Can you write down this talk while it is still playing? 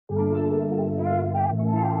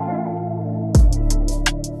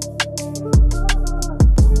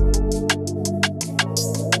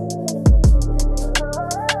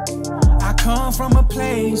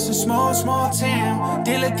place, a small town.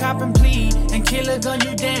 Dealer, cop, and plea, and killer gun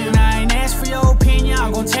you down. I ain't asked for your opinion,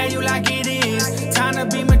 I'm gon' tell you like it is. Time to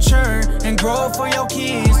be mature and grow up for your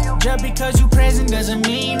kids. Just because you present doesn't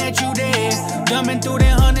mean that you there. Dumbing through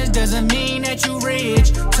the hundreds doesn't mean that you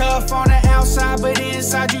rich. Tough on the outside, but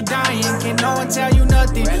inside you dying. Can't no one tell you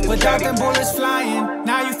nothing without them bullets flying.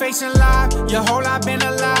 Now you facing life, your whole life been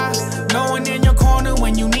a lie. No one in your corner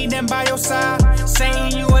when you need them by your side.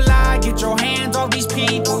 Saying you a lie, get your hands off these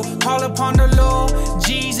people. Call upon the Lord,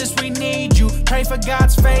 Jesus, we need you. Pray for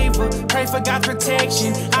God's favor, pray for God's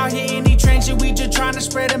protection. Out here in these trenches, we just trying to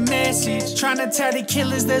spread a message. Trying to tell the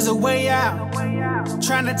killers there's a way out.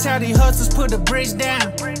 Trying to tell the hustlers put the bridge down.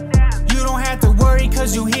 You don't have to worry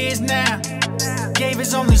cause you his now. Gave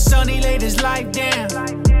his only son, he laid his life down.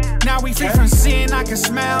 Now we free from sin, I can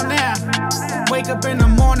smile now. Wake up in the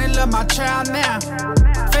morning, love my child now.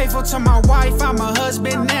 Faithful to my wife, I'm a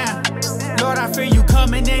husband now. Lord, I feel you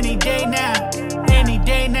coming any day now. Any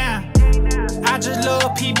day now. I just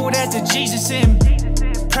love people that's the Jesus in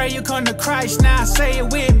me. Pray you come to Christ now, say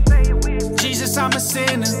it with me. Jesus, I'm a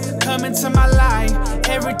sinner, come into my life.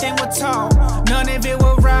 Everything was taught, none of it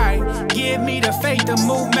was right. Give me the faith to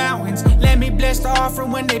move mountains. Let me bless the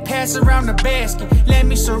offering when they pass around the basket. Let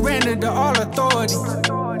me surrender to all authority.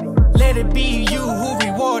 Let it be you who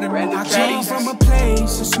rewarded me. I came from a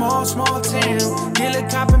place, a small town. Dealer,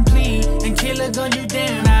 cop, and plea, and killer gun you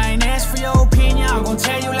down. I ain't asked for your opinion, I'm gon'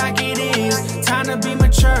 tell you like it is. Time to be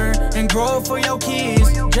mature and grow up for your kids.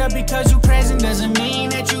 Just because you present doesn't mean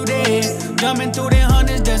that you there. Dumbing through the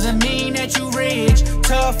hundreds doesn't mean that you rich.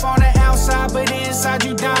 Tough on the outside, but inside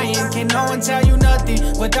you dying. Can't no one tell you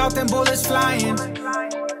nothing without them bullets flying.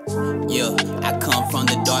 Yeah, I come from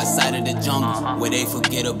the dark side of the jungle, where they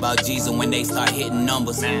forget about Jesus when they start hitting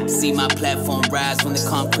numbers. See my platform rise from the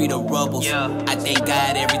concrete of rubbles. I thank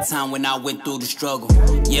God every time when I went through the struggle.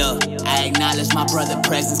 Yeah, I acknowledge my brother's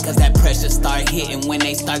presence, cause that pressure start hitting when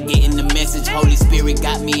they start getting the message. Holy Spirit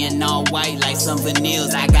got me in all white like some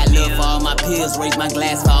veneers. I got love for all my peers, raised my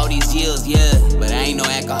glass for all these years, yeah. But I ain't no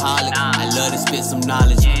alcoholic, I love to spit some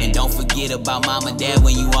knowledge. And don't forget about mom and dad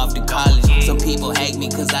when you off to college. Some people hate me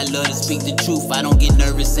cause I love to speak the truth. I don't get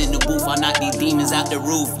nervous in the booth, I knock these demons out the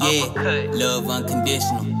roof, yeah. Love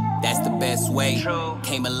unconditional, that's the best way.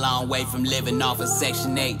 Came a long way from living off of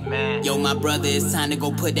Section 8. Yo, my brother, it's time to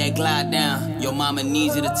go put that glide down. Your mama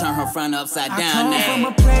needs you to turn her front upside down now. I come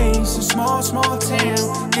from a place, a small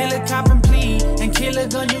town. Dealer, cop, and plea, and killer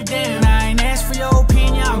gun you down. I ain't asked for your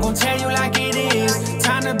opinion, I'm gon' tell you like it is.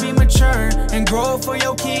 Time to be mature and grow up for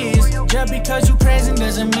your kids. Just because you present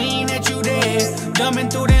doesn't mean that you there.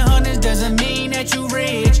 Dumbing through the hundreds doesn't mean that you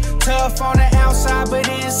rich. Tough on the outside, but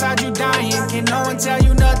inside you dying. Can't no one tell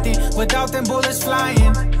you nothing without them bullets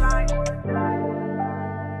flying.